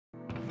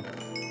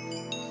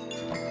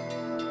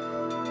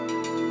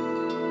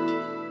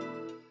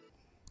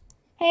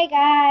Hey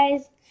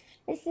guys,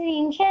 it's the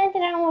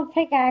Enchanted Animal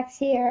Pickaxe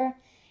here,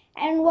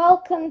 and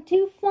welcome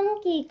to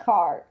Funky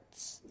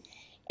Karts.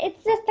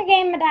 It's just a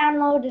game I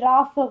downloaded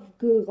off of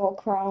Google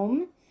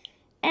Chrome,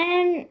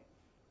 and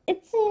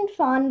it seemed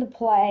fun to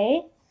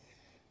play.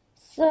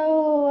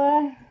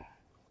 So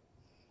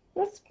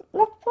let's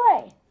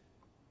play.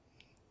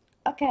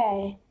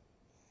 Okay,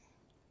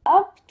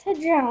 up to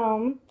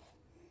jump.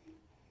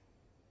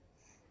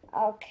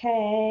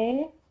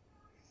 Okay.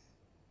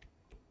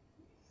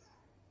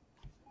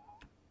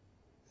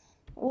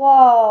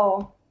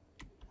 Whoa.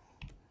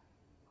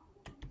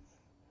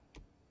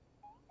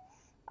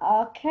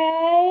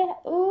 Okay.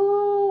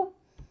 Ooh.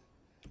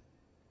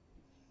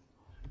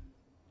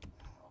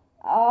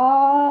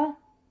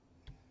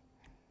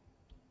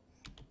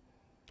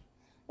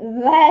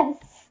 This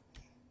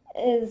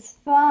is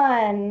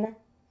fun.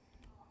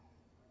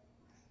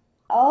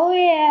 Oh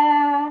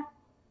yeah.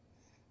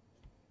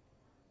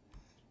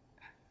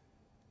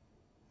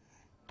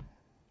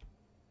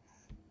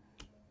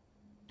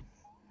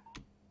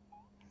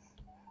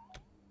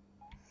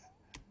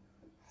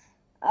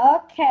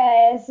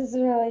 Okay, this is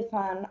really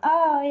fun.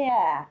 Oh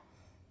yeah.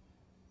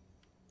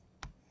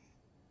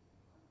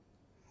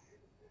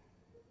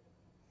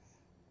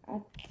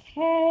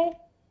 Okay.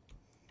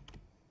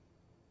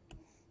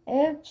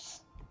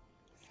 Oops.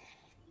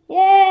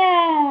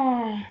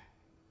 Yeah.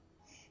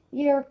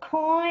 Your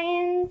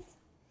coins.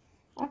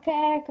 Okay,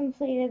 I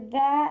completed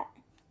that.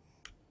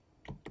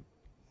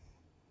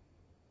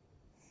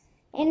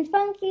 In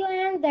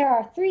Funkyland, there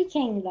are 3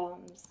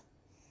 kingdoms.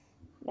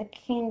 The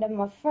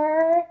Kingdom of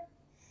Fur,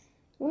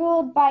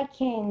 ruled by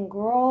King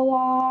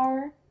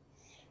Growlar.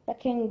 The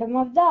Kingdom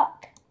of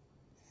Duck,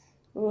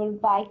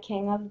 ruled by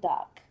King of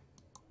Duck.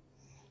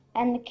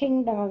 And the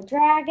Kingdom of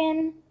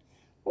Dragon,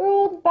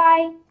 ruled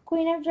by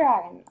Queen of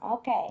Dragon.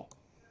 Okay.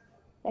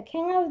 The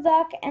King of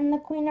Duck and the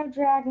Queen of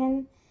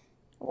Dragon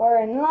were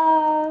in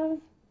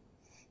love,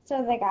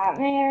 so they got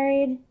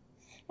married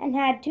and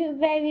had 2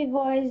 baby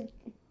boys,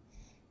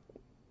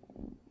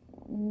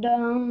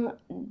 Dugon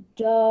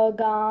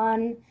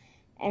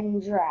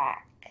and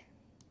Drac.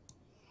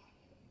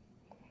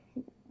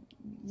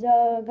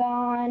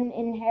 Dugon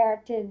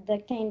inherited the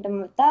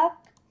Kingdom of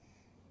Duck,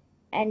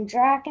 and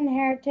Drac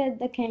inherited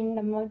the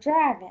Kingdom of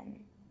Dragon.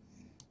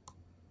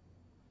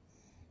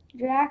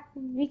 Drac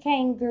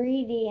became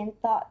greedy and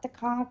thought to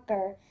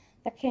conquer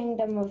the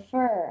Kingdom of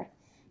Fur,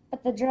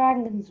 but the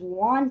dragons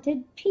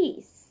wanted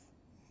peace.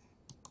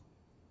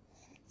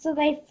 So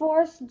they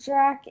forced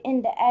Drac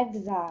into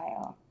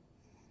exile.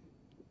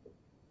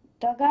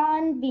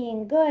 Dugon,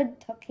 being good,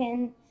 took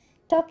in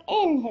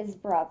his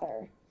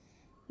brother,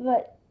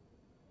 but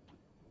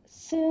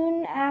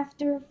soon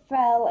after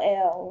fell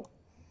ill.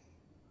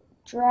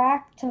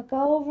 Drac took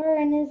over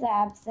in his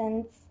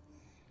absence.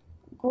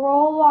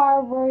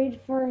 Growlar worried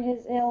for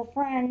his ill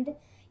friend,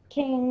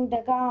 King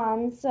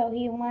Dugon, so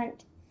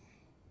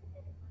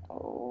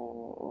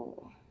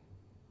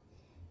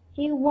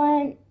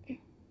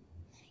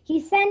he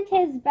sent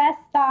his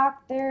best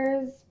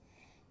doctors,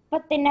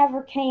 but they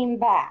never came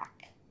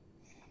back.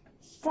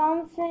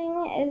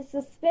 Something is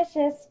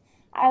suspicious.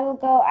 I will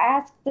go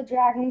ask the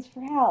dragons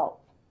for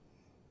help.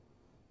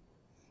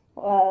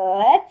 Well,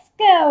 let's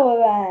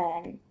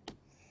go then.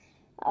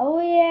 Oh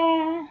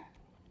yeah.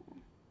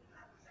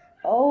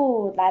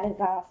 Oh, that is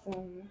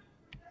awesome.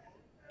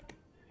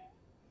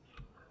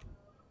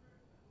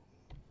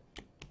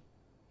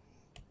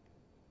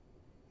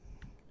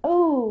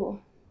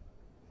 Oh,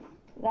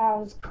 that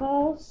was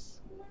close.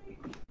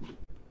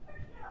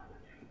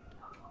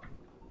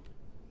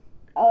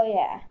 Oh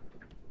yeah.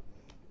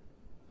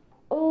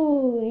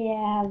 Oh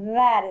yeah,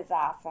 that is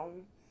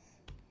awesome.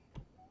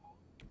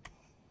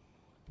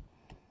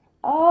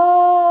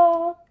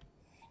 Oh,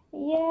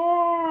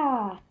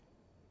 yeah.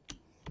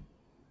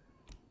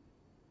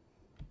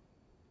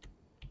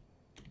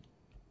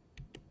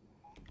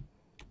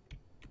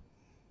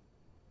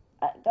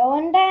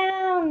 Going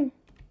down.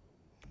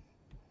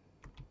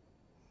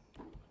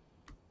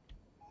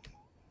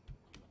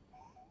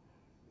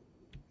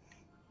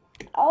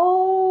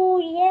 Oh,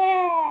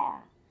 yeah.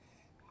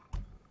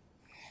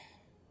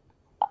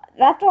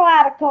 That's a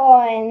lot of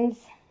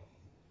coins.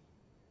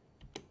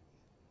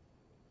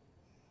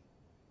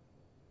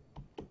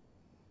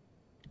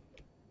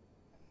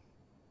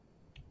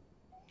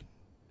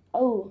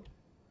 Oh.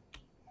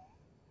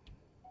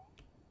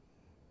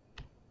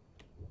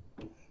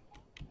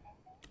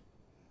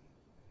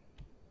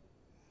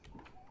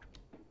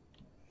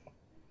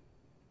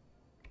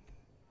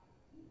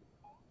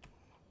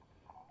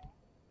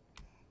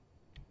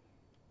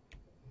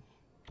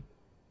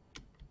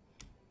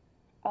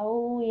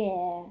 Oh,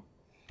 yeah.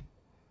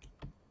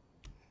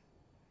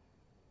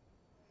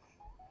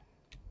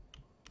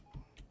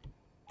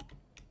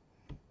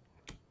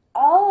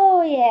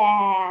 Oh,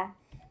 yeah.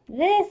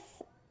 This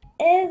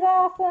is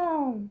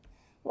awesome.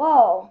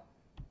 Whoa.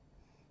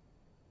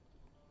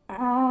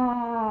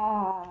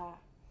 Ah.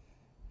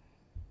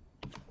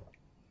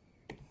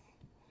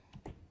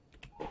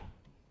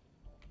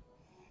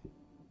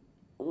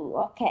 Ooh,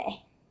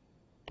 okay.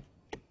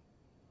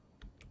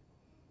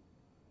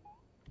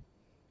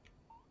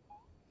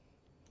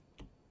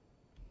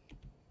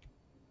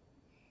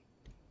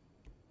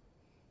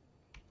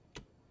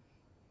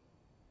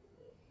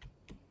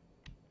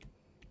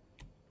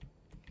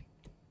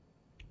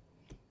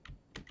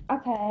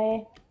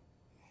 Okay.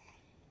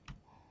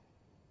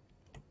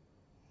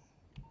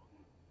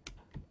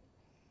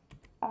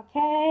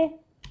 Okay.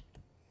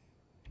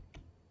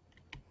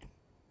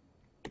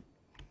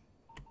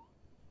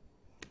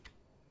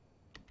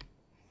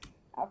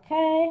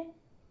 Okay.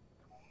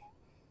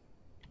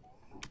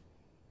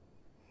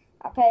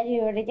 Okay,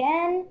 do it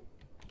again.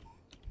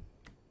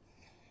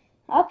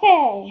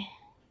 Okay.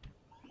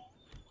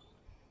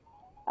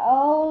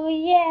 Oh,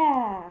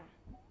 yeah.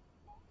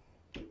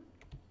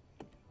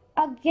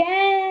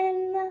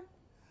 Again.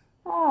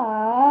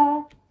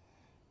 Ah.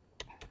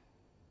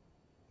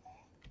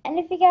 And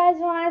if you guys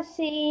want to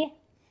see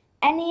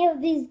any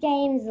of these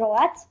games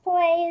Let's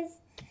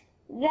Plays,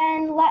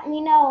 then let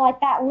me know.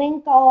 Like that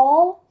link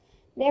goal,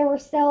 there were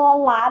still a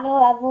lot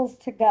of levels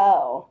to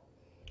go.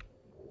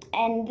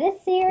 And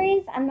this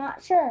series, I'm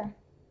not sure.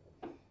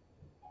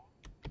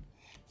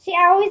 See,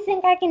 I always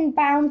think I can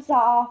bounce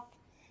off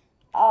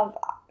of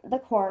the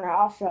corner.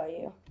 I'll show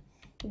you.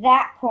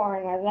 That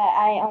corner that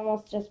I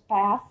almost just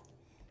passed.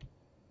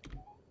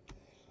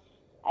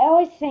 I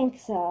always think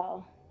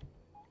so.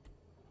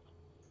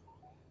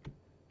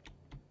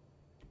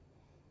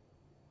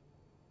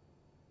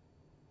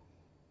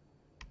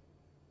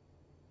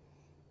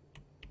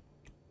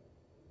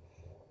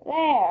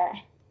 There.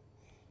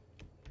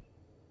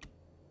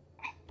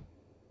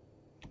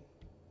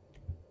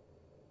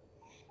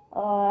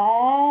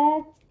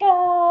 Let's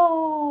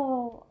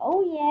go.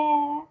 Oh,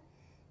 yeah.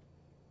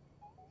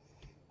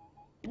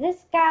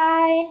 This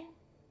guy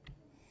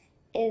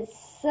is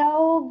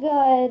so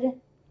good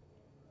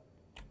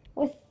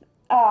with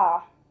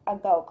a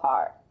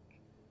go-kart.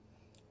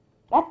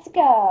 Let's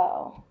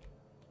go.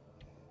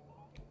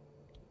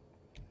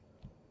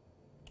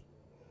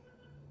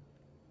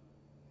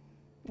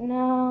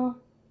 No.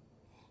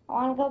 I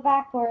want to go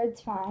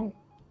backwards. Fine.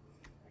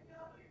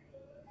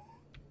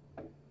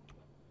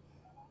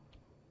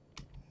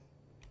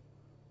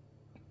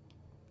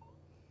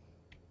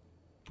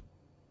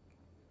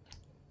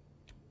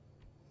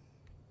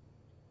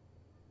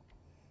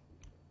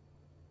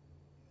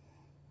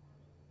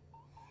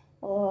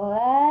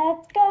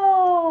 Let's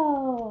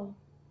go.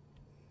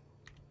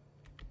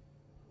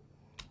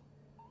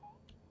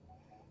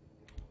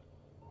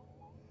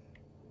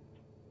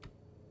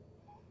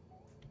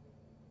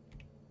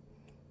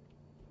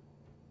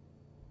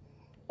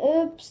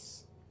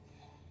 Oops.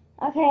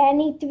 Okay, I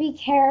need to be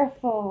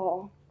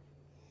careful.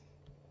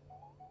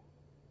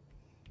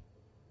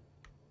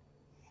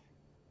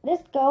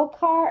 This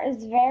go-kart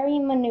is very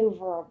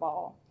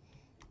maneuverable.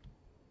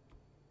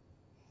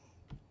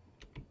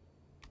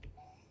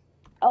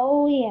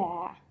 Oh,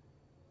 yeah.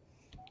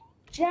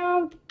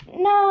 Jump.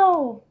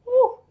 No.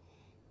 Woo.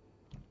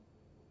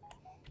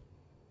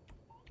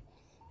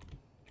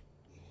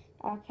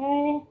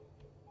 Okay.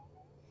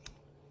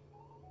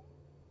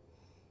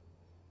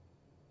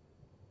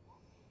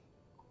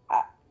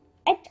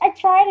 I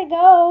try to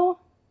go.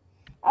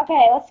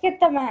 Okay, let's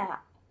get the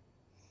map.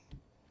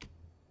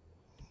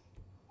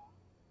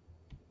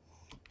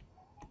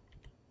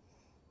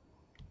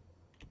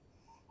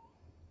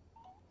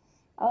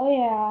 Oh,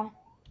 yeah.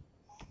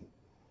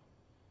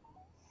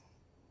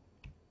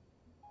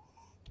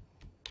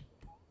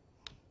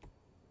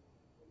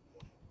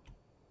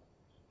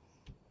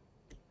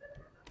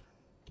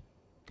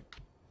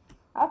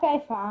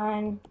 Okay,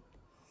 fine.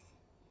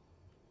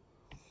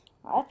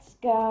 Let's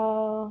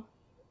go.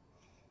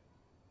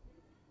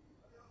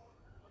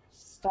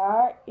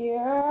 Start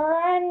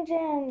your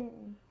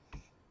engine.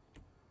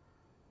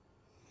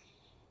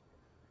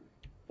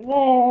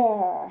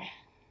 There.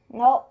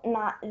 Nope,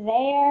 not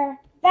there.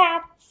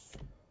 That's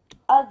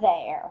a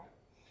there.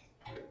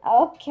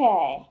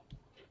 Okay.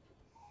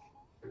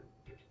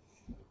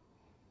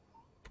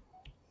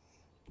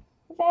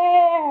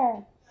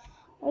 There.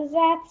 Was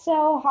that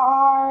so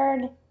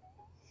hard?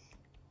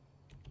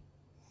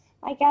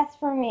 I guess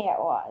for me it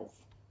was.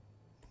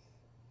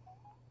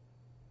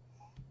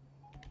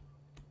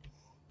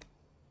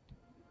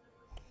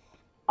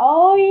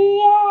 Oh,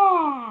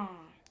 yeah.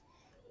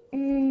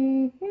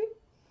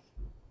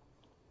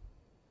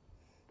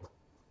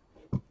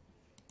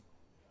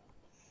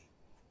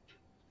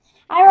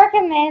 I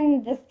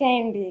recommend this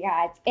game to you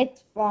guys.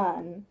 It's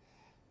fun.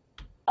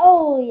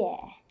 Oh,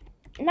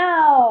 yeah.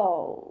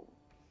 No.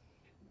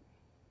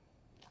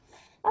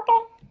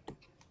 Okay.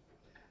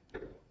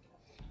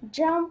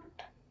 Jump.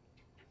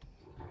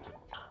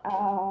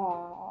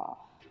 Oh.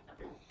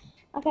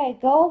 Okay,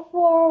 go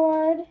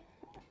forward.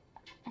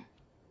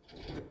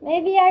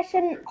 Maybe I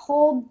shouldn't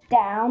hold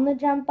down the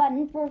jump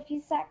button for a few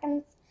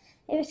seconds.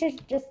 Maybe I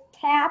should just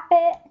tap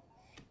it.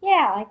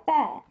 Yeah, like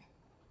that.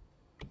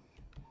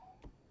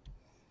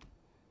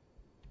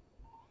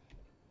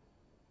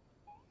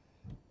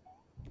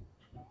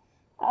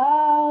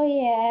 Oh,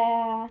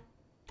 yeah.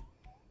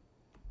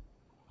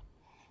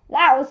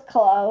 That was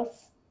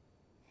close.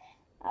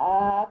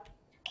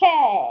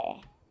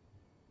 Okay.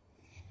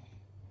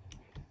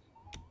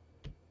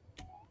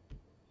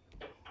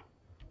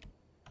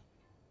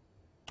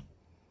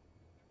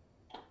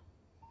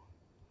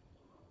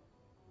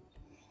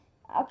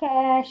 Okay,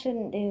 I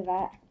shouldn't do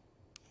that.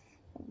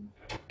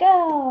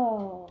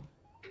 Go!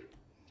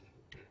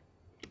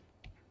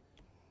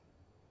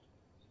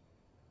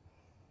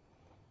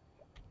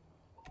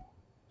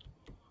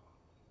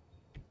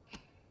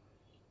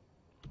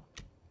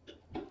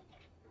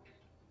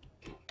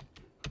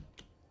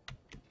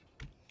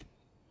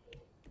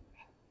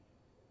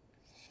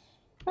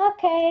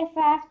 Okay, if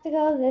I have to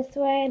go this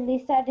way, at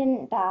least I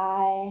didn't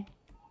die.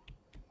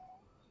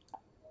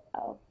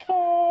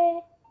 Okay.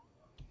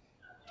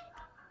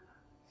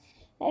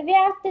 Maybe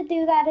I have to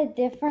do that a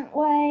different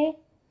way.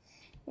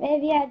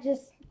 Maybe I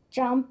just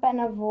jump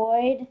and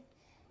avoid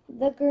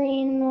the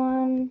green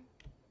one.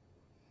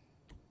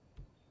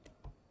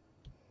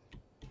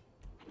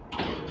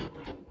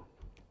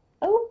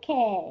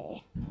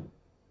 Okay.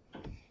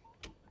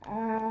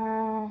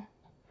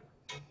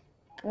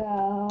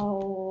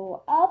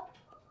 Go up.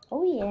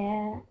 Oh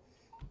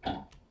yeah.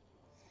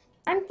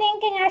 I'm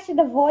thinking I should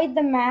avoid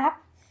the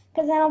map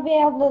because then I'll be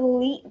able to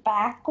leap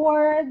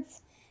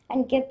backwards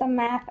and get the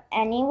map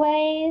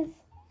anyways.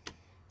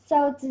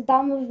 So it's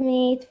dumb of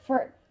me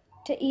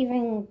to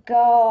even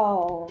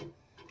go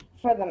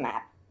for the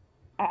map.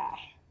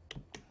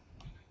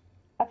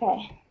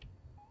 Okay.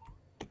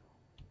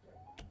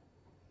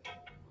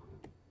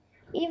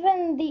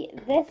 Even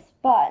this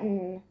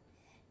button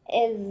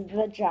is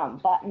the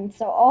jump button.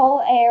 So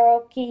all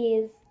arrow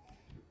keys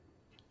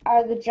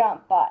are the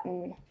jump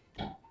button.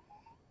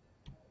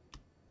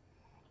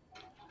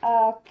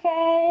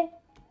 Okay.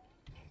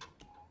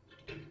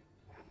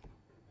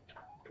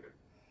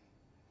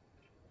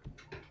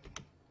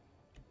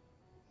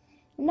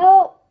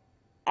 Nope.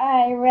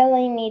 I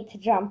really need to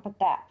jump at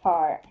that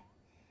part.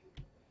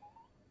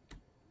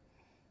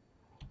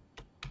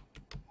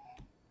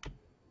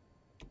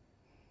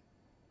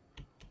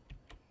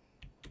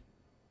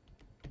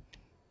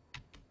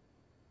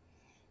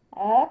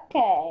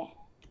 Okay.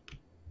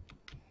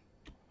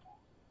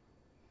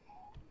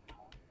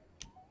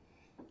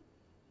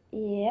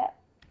 Yep.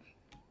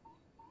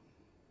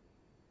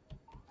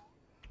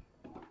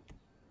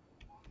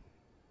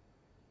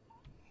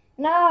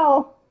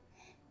 No.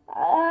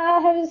 I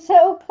was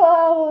so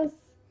close.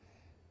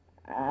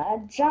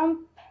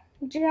 Jump,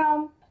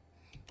 jump,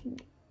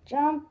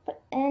 jump,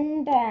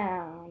 and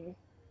down.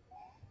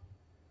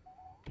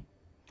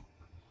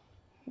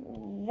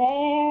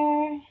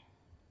 There.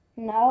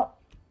 Nope.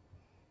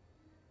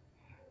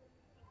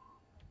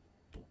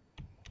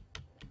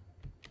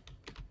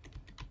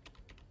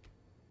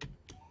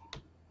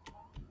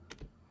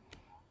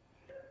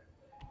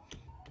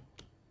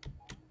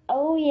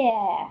 Oh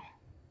yeah.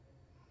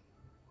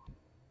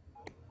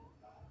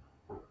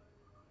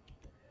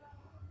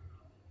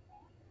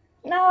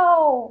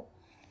 No.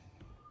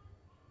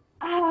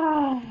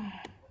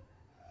 Ah.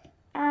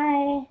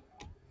 I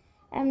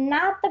am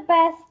not the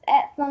best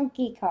at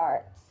funky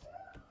carts.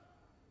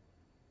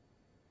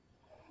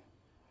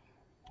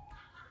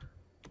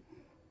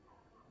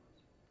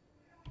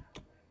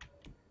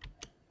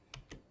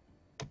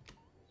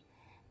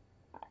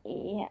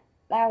 Yeah,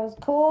 that was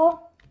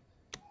cool.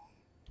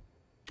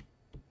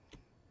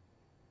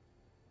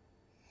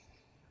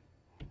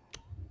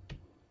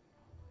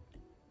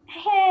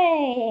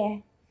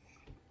 Hey,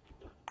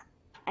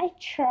 I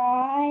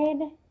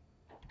tried.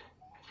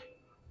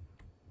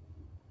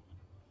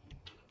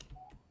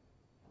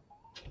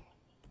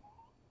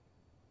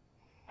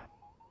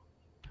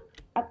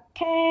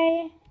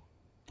 Okay.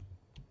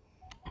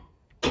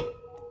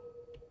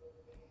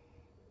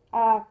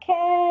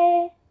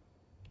 Okay.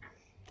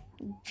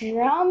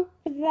 Jump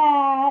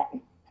that.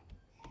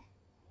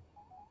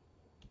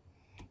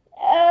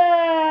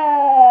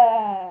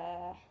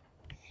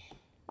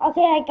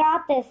 Okay, I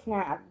got this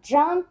now.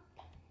 Jump,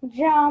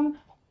 jump,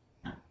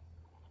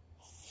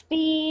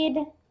 speed,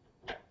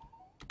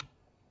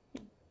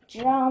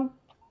 jump.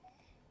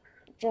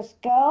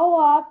 Just go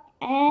up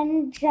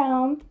and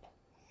jump.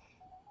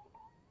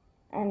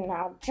 And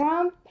now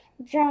jump,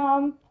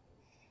 jump,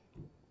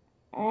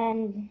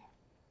 and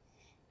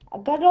a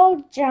good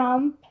old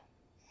jump,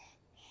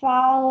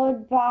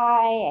 followed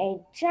by a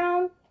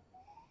jump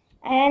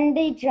and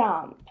a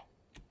jump.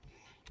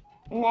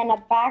 And then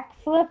a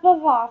backflip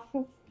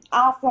of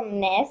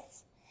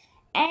awesomeness,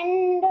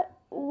 and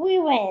we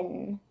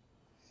win.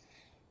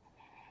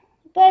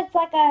 But it's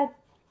like a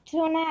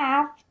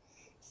 2.5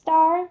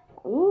 star.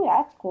 Ooh,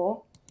 that's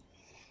cool.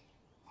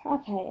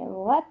 Okay,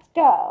 let's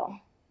go.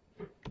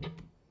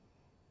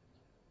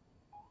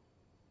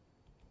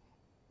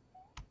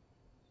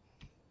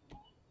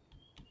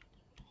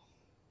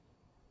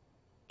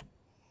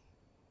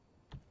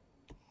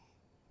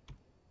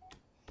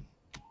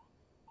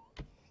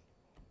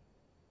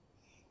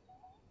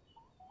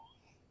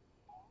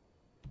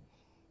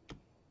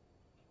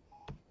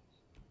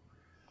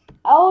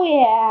 Oh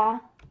yeah.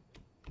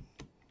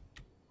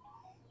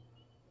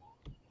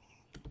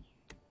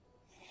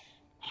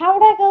 How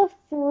would I go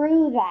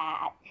through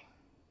that?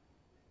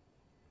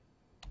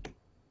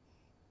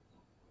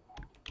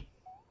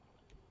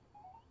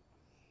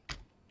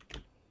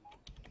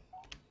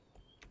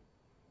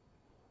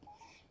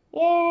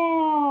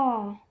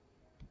 Yeah.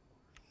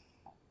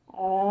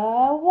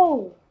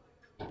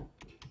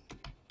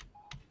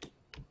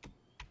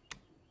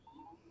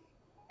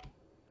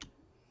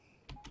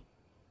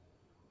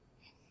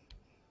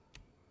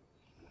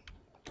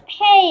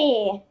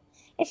 Hey!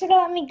 It should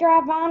have let me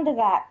grab onto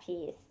that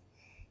piece.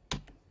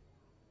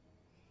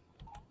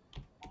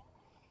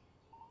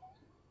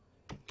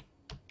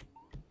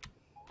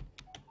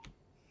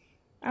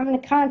 I'm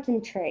going to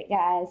concentrate,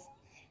 guys.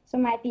 So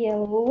it might be a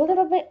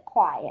little bit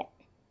quiet.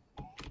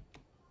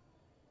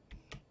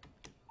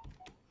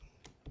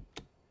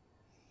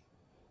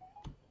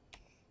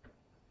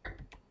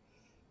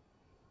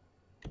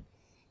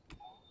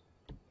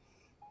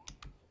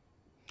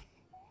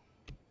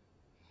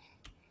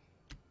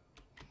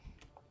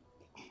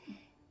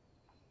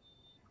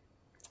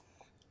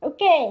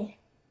 Okay.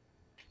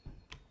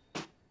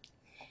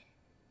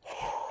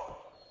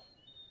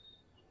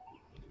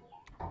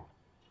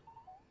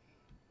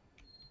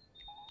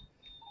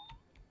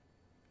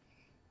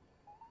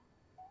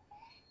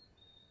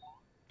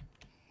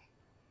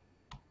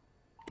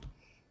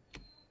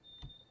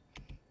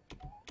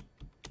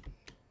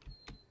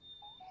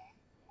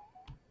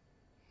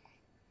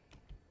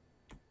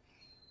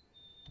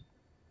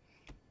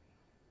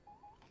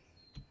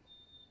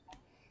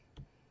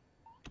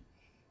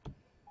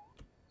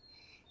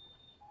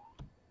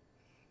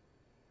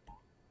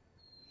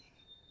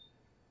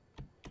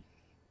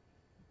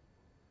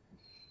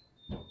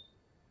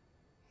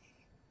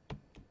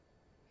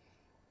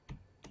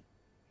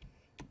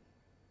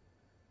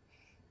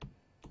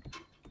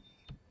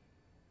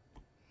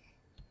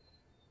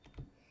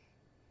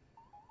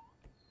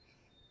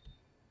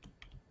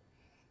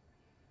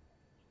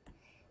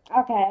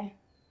 Okay.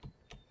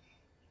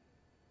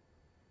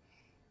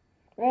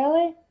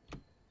 Really?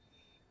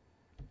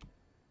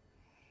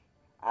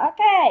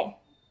 Okay.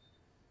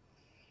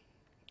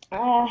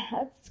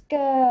 Let's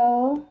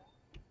go.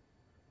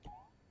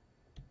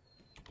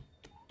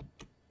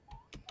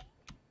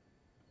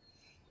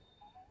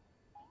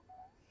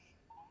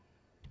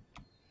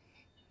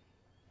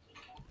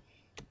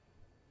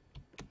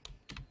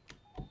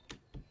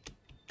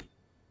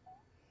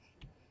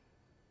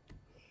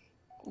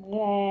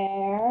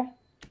 There.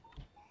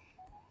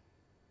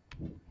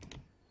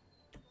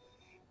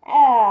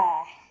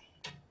 Ah.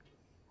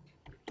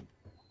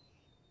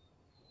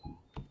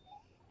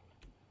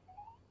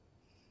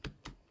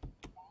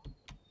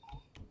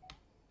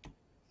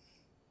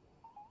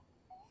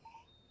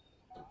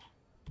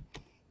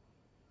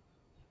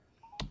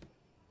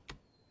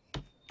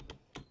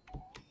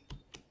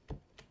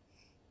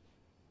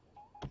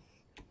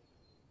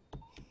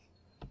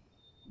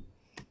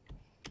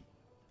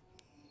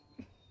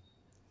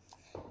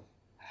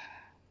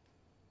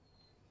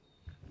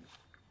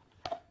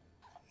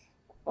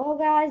 Well,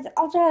 guys,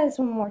 I'll try this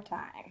one more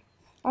time.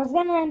 I was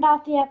going to end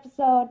off the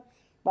episode,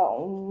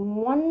 but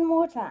one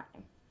more time.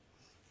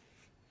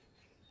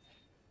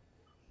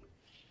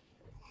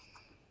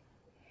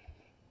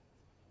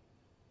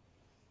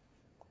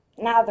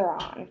 Now they're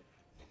on.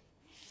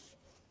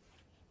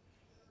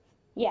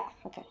 Yeah,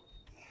 okay.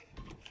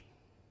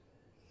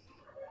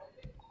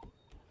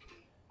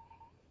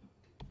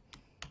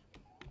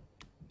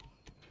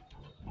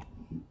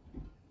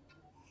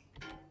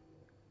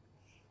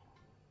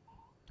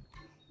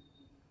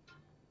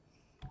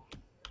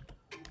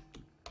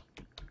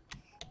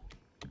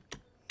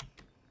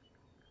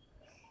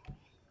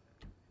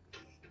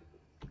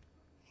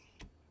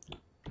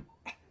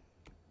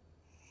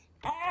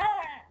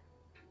 Ah.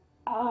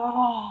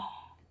 Oh,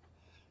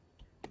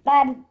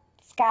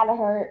 that's gotta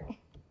hurt.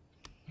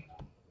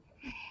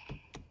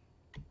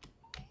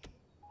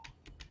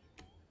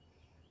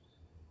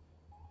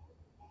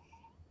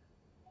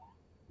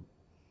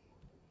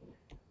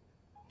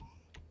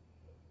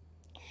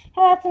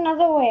 Oh, that's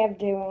another way of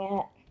doing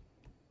it.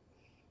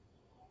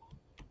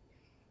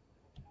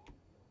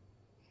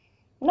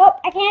 Nope,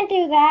 I can't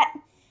do that.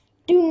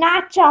 Do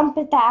not jump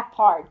at that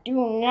part. Do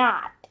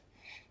not.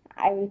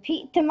 I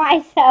repeat to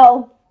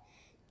myself,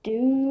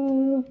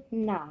 do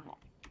not.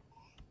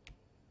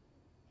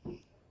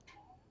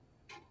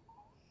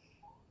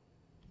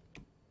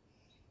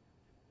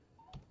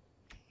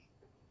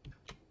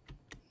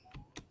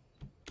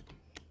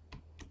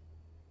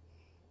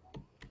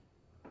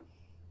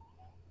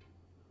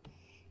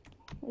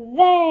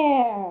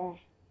 There.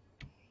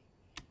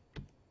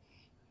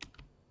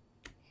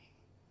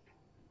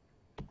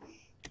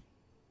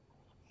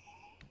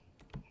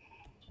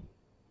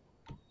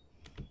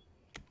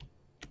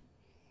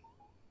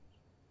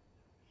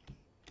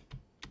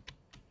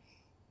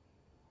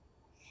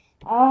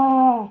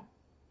 Ah.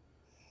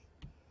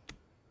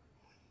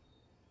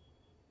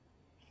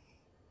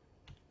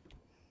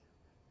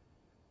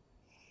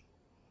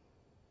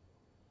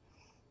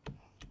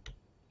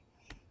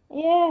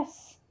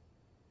 Yes.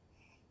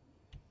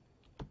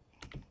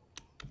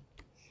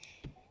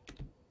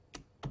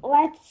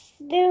 Let's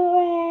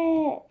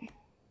do it.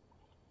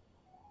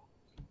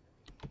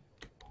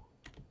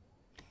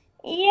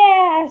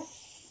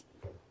 Yes.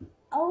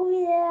 Oh,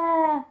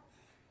 yeah.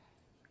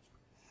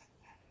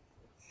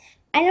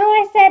 I know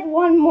I said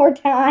one more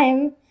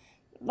time,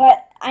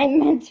 but I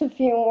meant a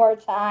few more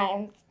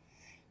times.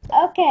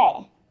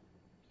 Okay.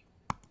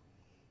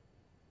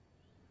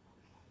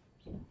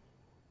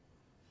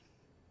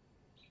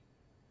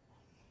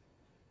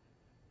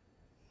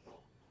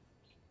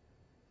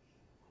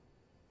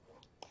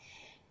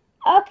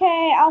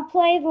 Okay, I'll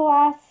play the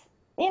last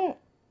in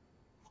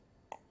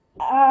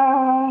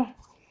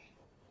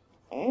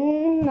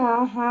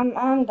no,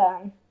 I'm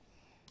done.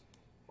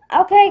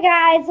 Okay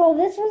guys, well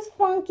this was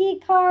Funky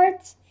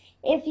Karts.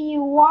 If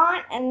you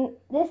want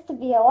this to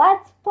be a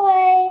let's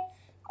play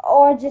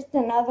or just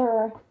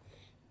another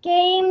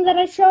game that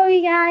I show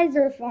you guys,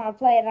 or if you want to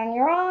play it on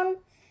your own,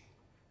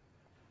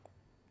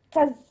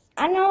 because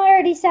I know I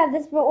already said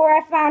this, but where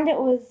I found it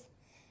was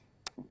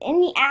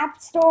in the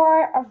App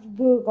Store of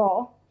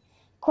Google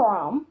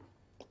Chrome.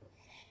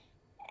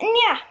 And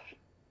yeah,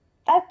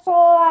 that's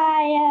all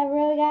I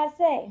really gotta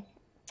say.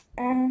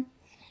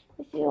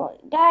 If you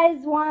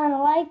guys want to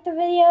like the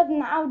video, then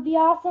that would be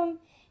awesome.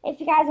 If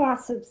you guys want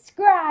to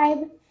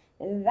subscribe,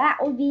 that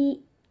would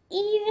be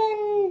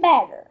even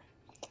better.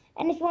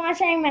 And if you want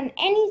to share them on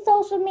any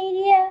social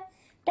media,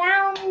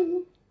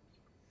 if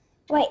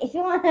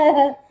you want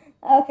to,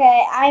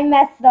 okay, I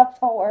messed up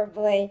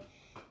horribly.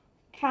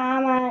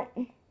 Comment,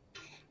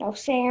 no,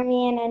 share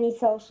me in any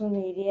social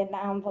media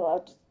down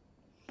below.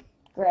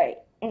 Great.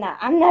 No,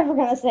 I'm never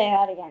going to say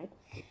that again.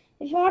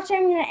 If you want to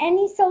share me on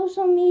any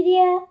social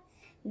media,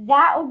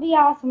 that would be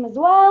awesome as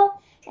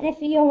well. And if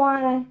you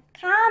want to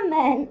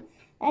comment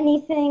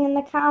anything in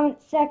the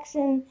comment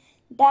section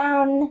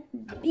down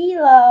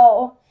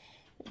below,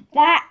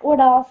 that would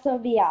also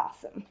be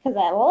awesome. Because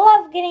I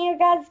love getting your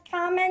guys'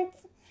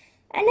 comments.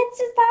 And it's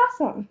just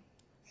awesome.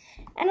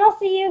 And I'll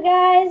see you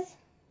guys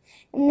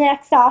in the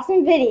next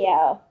awesome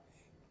video.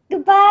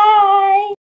 Goodbye!